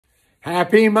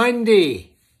Happy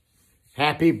Monday.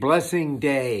 Happy Blessing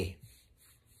Day.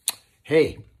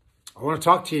 Hey, I want to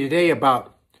talk to you today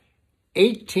about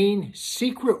 18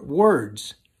 secret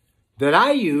words that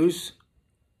I use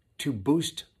to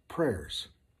boost prayers.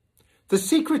 The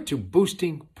secret to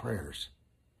boosting prayers.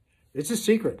 It's a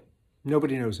secret.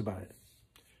 Nobody knows about it.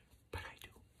 But I do.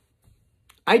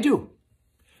 I do.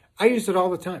 I use it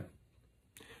all the time.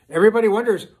 Everybody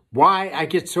wonders why I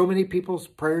get so many people's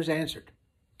prayers answered.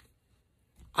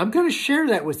 I'm going to share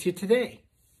that with you today.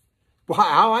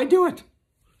 How I do it.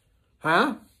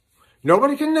 Huh?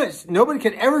 Nobody can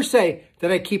ever say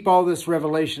that I keep all this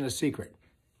revelation a secret.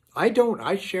 I don't.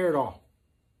 I share it all.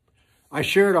 I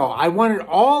share it all. I want it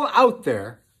all out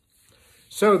there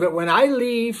so that when I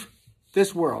leave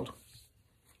this world,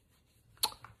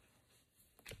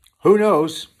 who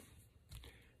knows,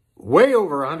 way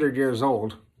over 100 years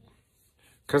old,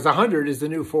 because 100 is the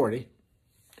new 40,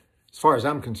 as far as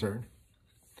I'm concerned.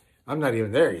 I'm not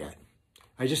even there yet.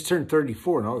 I just turned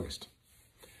 34 in August.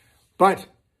 But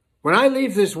when I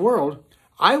leave this world,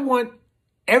 I want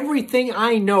everything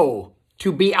I know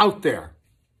to be out there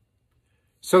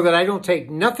so that I don't take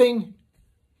nothing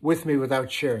with me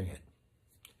without sharing it.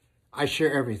 I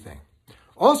share everything.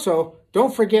 Also,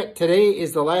 don't forget, today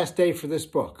is the last day for this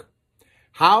book.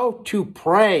 How to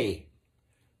Pray.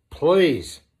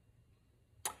 Please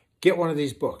get one of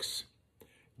these books.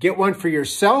 Get one for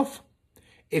yourself.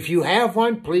 If you have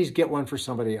one, please get one for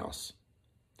somebody else.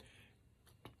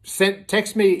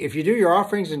 Text me if you do your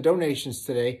offerings and donations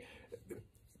today.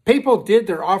 People did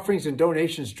their offerings and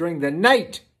donations during the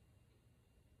night.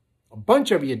 A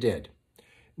bunch of you did.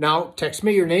 Now, text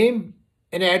me your name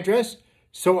and address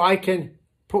so I can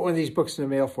put one of these books in the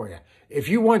mail for you. If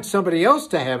you want somebody else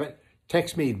to have it,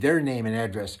 text me their name and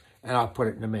address and I'll put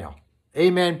it in the mail.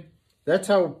 Amen. That's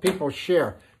how people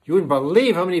share. You wouldn't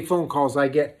believe how many phone calls I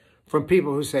get from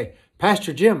people who say,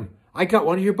 Pastor Jim, I got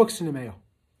one of your books in the mail.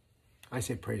 I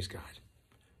say, praise God.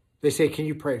 They say, can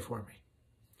you pray for me?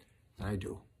 And I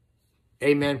do.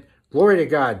 Amen. Glory to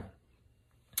God.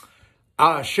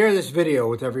 Share this video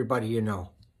with everybody you know.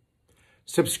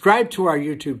 Subscribe to our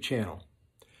YouTube channel.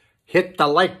 Hit the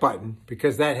like button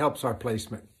because that helps our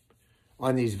placement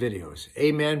on these videos.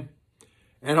 Amen.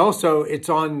 And also, it's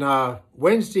on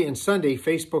Wednesday and Sunday,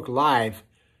 Facebook Live.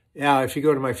 If you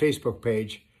go to my Facebook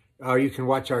page, you can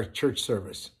watch our church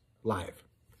service live.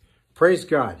 Praise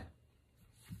God.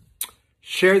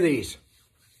 Share these.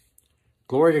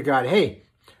 Glory to God. Hey,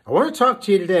 I want to talk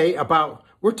to you today about,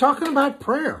 we're talking about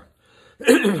prayer.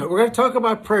 We're going to talk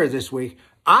about prayer this week.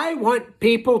 I want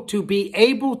people to be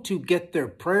able to get their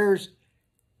prayers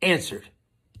answered.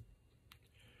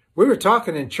 We were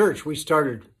talking in church. We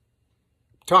started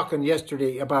talking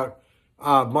yesterday about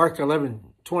Mark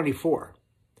 11:24,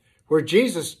 where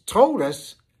Jesus told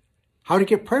us how to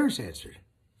get prayers answered.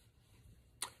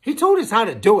 He told us how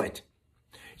to do it.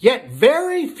 Yet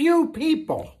very few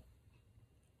people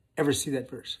ever see that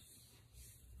verse.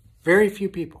 Very few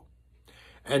people.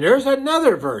 And there's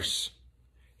another verse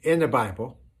in the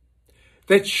Bible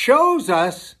that shows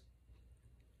us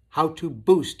how to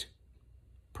boost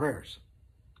prayers.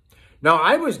 Now,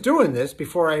 I was doing this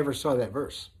before I ever saw that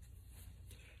verse.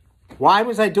 Why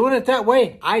was I doing it that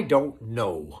way? I don't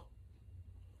know.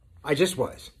 I just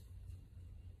was.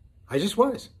 I just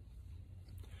was.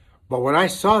 But when I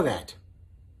saw that,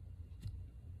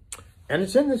 and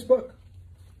it's in this book.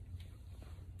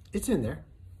 It's in there.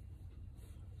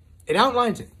 It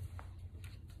outlines it.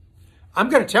 I'm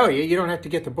going to tell you, you don't have to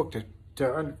get the book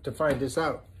to find this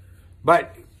out.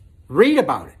 But read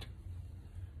about it.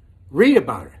 Read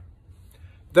about it.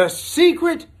 The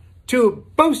secret to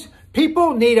boost.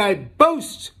 People need a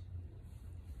boost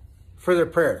for their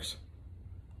prayers.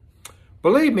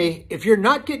 Believe me, if you're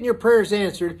not getting your prayers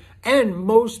answered, and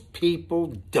most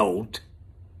people don't,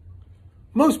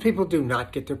 most people do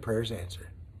not get their prayers answered.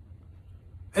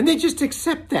 And they just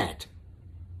accept that.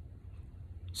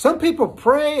 Some people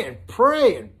pray and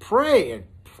pray and pray and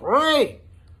pray.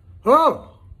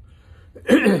 Oh.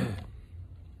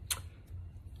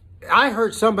 I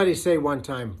heard somebody say one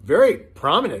time, very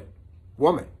prominent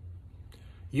woman,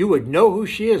 you would know who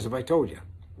she is if I told you,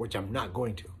 which I'm not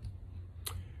going to.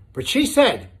 But she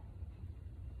said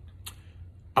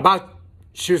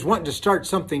she was wanting to start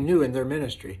something new in their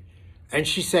ministry. And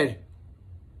she said,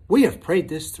 we have prayed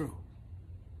this through.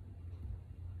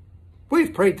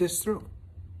 We've prayed this through.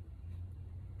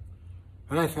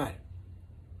 And I thought,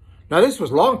 now this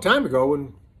was a long time ago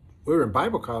when we were in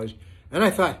Bible college. And I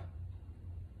thought,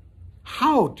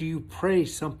 how do you pray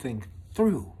something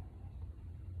through?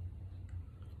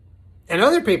 And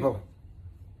other people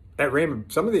at Raymond,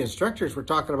 some of the instructors were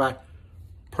talking about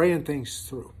praying things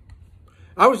through.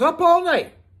 I was up all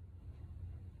night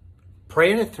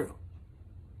praying it through.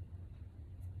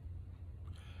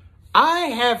 I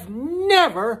have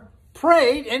never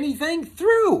prayed anything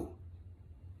through.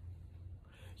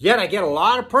 Yet I get a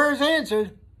lot of prayers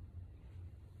answered.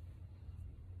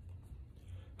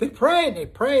 They pray and they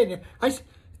pray. And I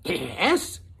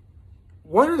asked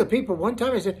one of the people one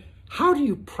time, I said, how do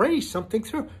you pray something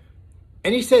through?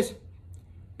 And he says,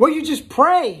 well, you just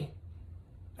pray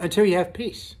until you have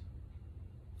peace.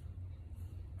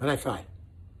 And I thought,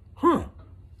 I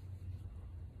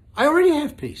already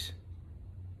have peace.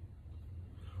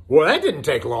 Well, that didn't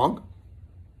take long.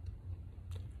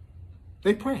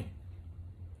 They pray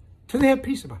till they have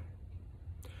peace about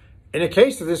it. In the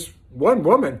case of this one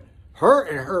woman, her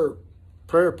and her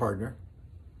prayer partner,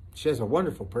 she has a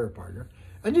wonderful prayer partner,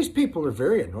 and these people are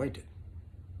very anointed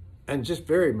and just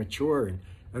very mature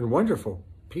and wonderful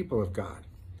people of God.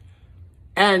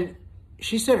 And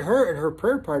she said her and her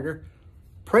prayer partner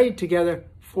prayed together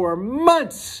for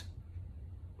months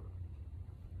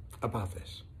about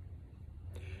this.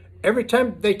 Every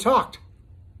time they talked,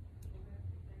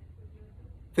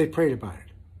 they prayed about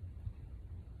it.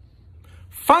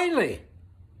 Finally,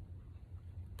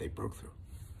 they broke through.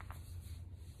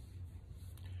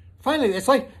 Finally, it's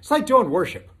like doing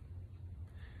worship.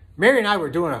 Mary and I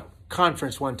were doing a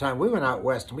conference one time. We went out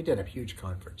west and we did a huge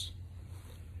conference.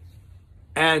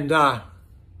 And the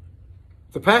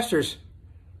pastor's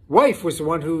wife was the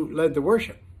one who led the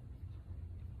worship.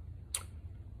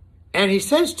 And he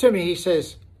says to me, he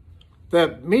says,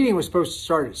 the meeting was supposed to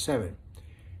start at 7.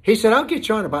 He said, I'll get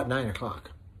you on about 9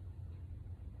 o'clock.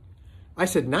 I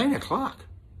said, 9 o'clock?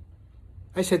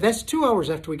 I said, that's 2 hours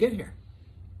after we get here.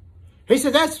 He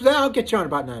said, I'll get you on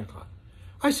about 9 o'clock.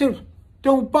 I said,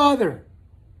 don't bother.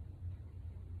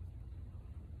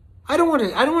 I don't want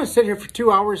to sit here for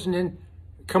 2 hours and then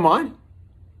come on.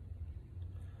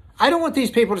 I don't want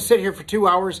these people to sit here for 2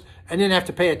 hours and then have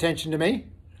to pay attention to me.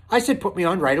 I said, put me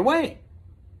on right away.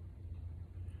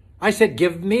 I said,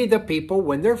 give me the people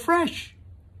when they're fresh,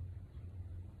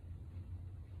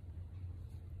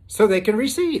 so they can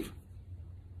receive.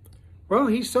 Well,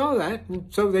 he saw that,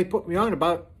 and so they put me on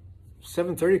about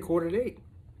 7:30, 7:45.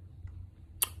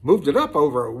 Moved it up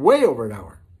way over an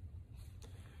hour.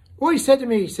 Well, he said to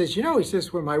me, he says, he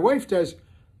says, when my wife does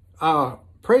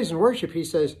praise and worship, he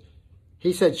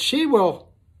said she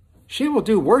will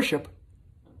do worship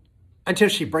until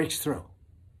she breaks through.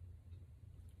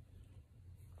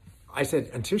 I said,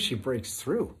 until she breaks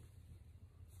through?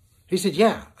 He said,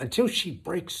 yeah, until she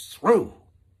breaks through.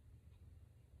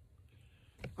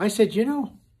 I said,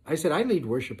 I lead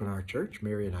worship in our church,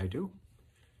 Mary and I do.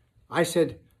 I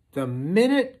said, the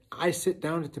minute I sit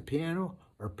down at the piano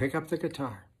or pick up the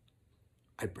guitar,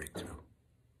 I break through.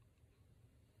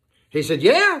 He said,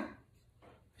 yeah?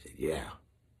 I said, yeah.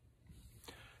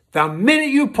 The minute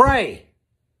you pray,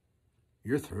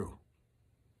 you're through.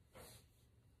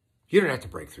 You don't have to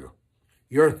break through.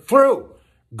 You're through.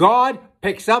 God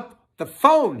picks up the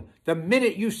phone the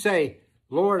minute you say,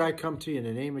 Lord, I come to you in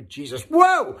the name of Jesus.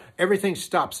 Whoa! Everything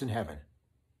stops in heaven.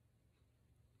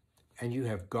 And you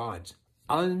have God's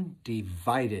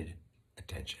undivided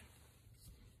attention.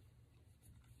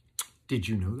 Did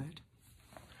you know that?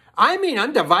 I mean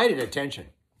undivided attention.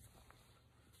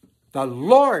 The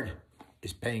Lord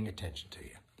is paying attention to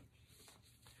you.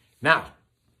 Now,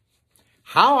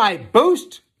 how I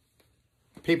boost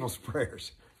people's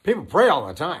prayers. People pray all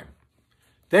the time.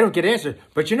 They don't get answered.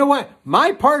 But you know what?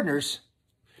 My partners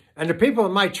and the people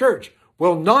in my church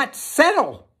will not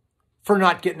settle for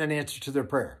not getting an answer to their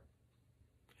prayer,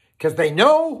 because they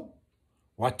know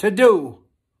what to do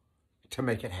to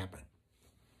make it happen.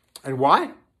 And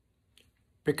why?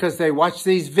 Because they watch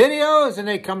these videos and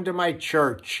they come to my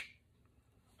church.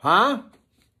 Huh?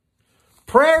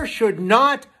 Prayer should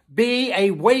not be a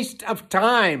waste of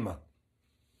time.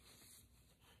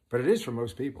 But it is for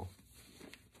most people.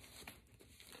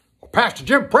 Well, Pastor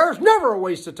Jim, prayer's never a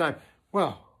waste of time.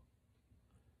 Well,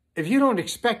 if you don't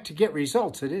expect to get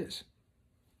results, it is.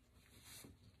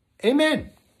 Amen.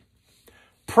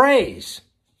 Praise.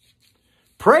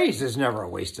 Praise is never a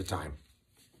waste of time.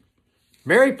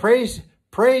 Mary praises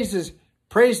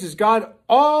God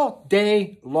all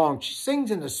day long. She sings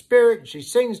in the Spirit. She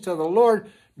sings to the Lord.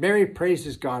 Mary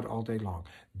praises God all day long.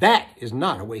 That is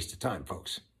not a waste of time,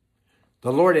 folks.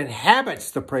 The Lord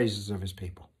inhabits the praises of his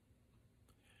people.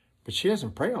 But she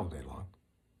doesn't pray all day long.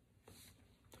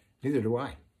 Neither do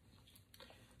I.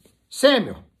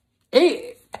 Samuel.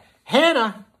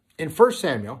 Hannah in 1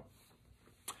 Samuel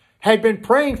had been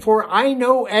praying for, I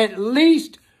know, at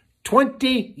least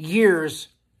 20 years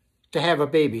to have a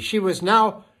baby. She was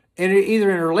now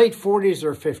either in her late 40s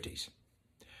or 50s.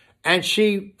 And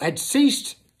she had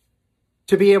ceased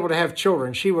to be able to have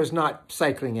children. She was not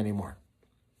cycling anymore.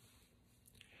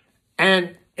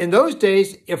 And in those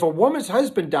days, if a woman's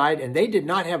husband died and they did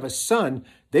not have a son,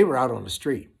 they were out on the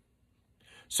street.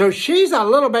 So she's a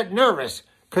little bit nervous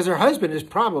because her husband is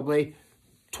probably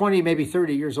 20, maybe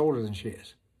 30 years older than she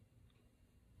is.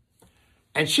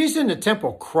 And she's in the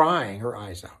temple crying her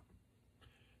eyes out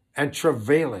and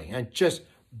travailing and just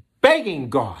begging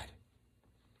God.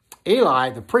 Eli,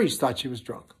 the priest, thought she was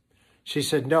drunk. She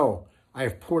said, no, I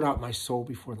have poured out my soul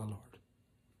before the Lord.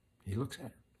 He looks at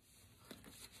her.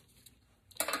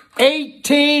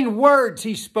 18 words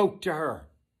he spoke to her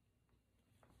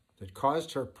that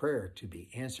caused her prayer to be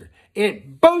answered.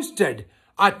 It boosted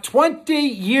a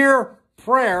 20-year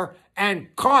prayer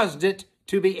and caused it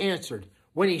to be answered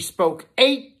when he spoke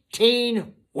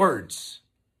 18 words.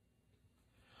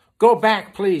 Go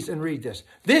back, please, and read this.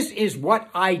 This is what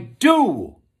I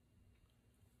do.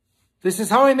 This is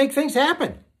how I make things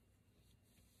happen.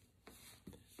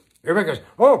 Everybody goes,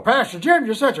 oh, Pastor Jim,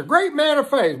 you're such a great man of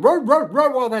faith.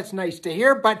 Well, that's nice to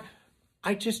hear, but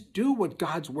I just do what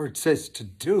God's word says to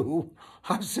do.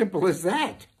 How simple is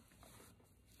that?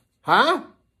 Huh?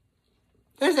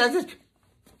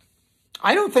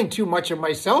 I don't think too much of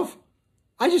myself.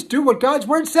 I just do what God's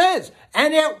word says,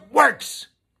 and it works.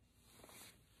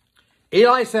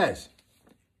 Eli says,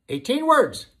 18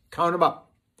 words, count them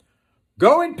up.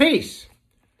 Go in peace.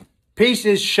 Peace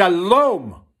is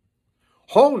shalom.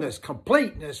 Wholeness,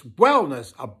 completeness,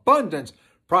 wellness, abundance,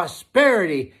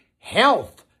 prosperity,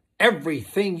 health,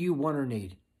 everything you want or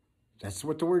need. That's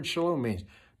what the word shalom means.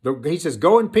 He says,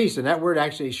 go in peace, and that word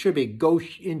actually should be go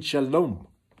in shalom.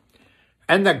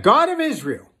 And the God of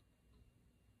Israel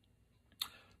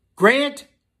grant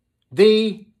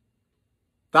thee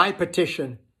thy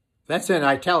petition. That's in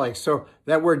italics, so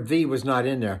that word thee was not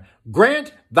in there.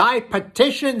 Grant thy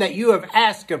petition that you have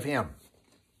asked of him.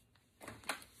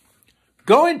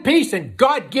 Go in peace and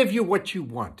God give you what you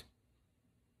want.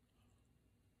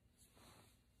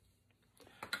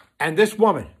 And this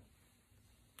woman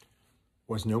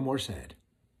was no more sad.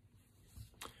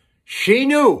 She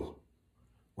knew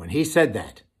when he said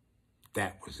that,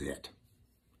 that was it.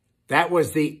 That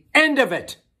was the end of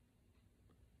it.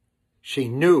 She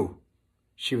knew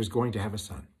she was going to have a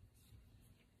son.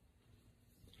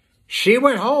 She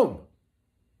went home.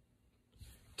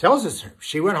 Tells us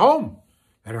she went home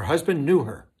and her husband knew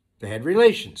her. They had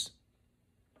relations.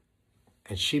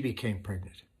 And she became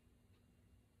pregnant.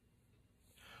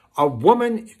 A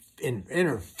woman in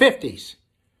her 50s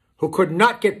who could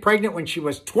not get pregnant when she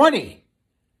was 20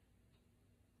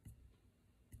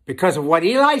 because of what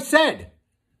Eli said,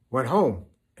 went home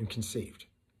and conceived.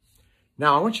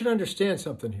 Now, I want you to understand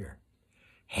something here.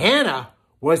 Hannah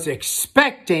was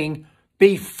expecting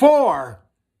before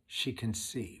she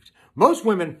conceived. Most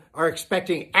women are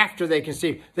expecting after they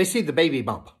conceive. They see the baby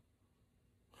bump.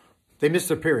 They miss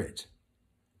their periods.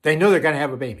 They know they're going to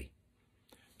have a baby.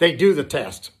 They do the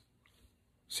test.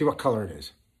 See what color it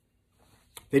is.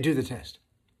 They do the test.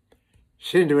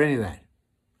 She didn't do any of that.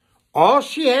 All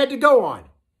she had to go on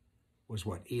was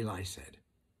what Eli said.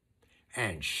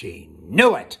 And she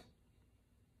knew it.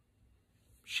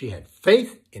 She had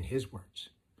faith in his words.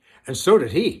 And so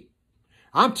did he.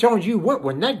 I'm telling you what,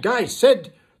 when that guy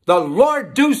said, the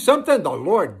Lord do something, the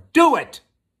Lord do it.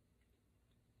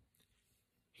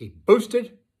 He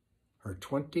boosted her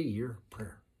 20-year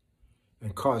prayer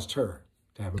and caused her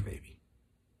to have a baby.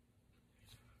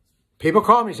 People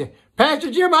call me and say,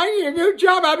 Pastor Jim, I need a new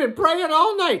job. I've been praying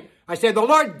all night. I said, the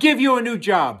Lord give you a new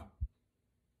job.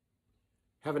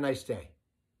 Have a nice day.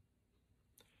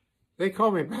 They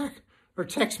call me back or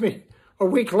text me a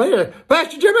week later.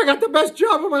 Pastor Jim, I got the best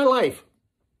job of my life.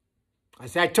 I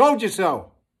said, I told you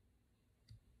so.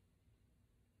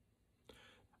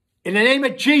 In the name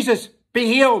of Jesus, be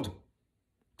healed.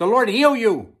 The Lord heal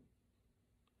you.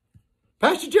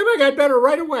 Pastor Jim, I got better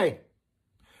right away.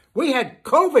 We had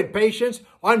COVID patients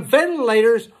on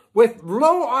ventilators with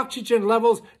low oxygen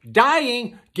levels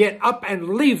dying, get up and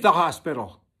leave the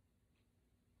hospital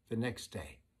the next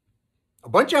day. A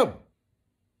bunch of them.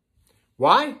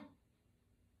 Why?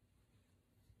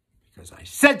 Because I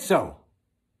said so.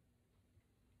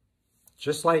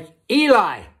 Just like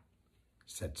Eli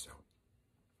said so.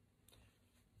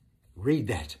 Read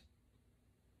that.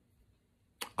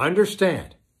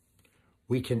 Understand,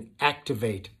 we can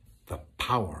activate the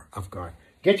power of God.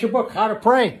 Get your book, How to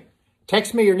Pray.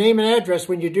 Text me your name and address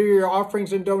when you do your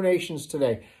offerings and donations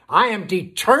today. I am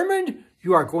determined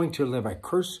you are going to live a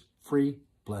curse-free,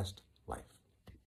 blessed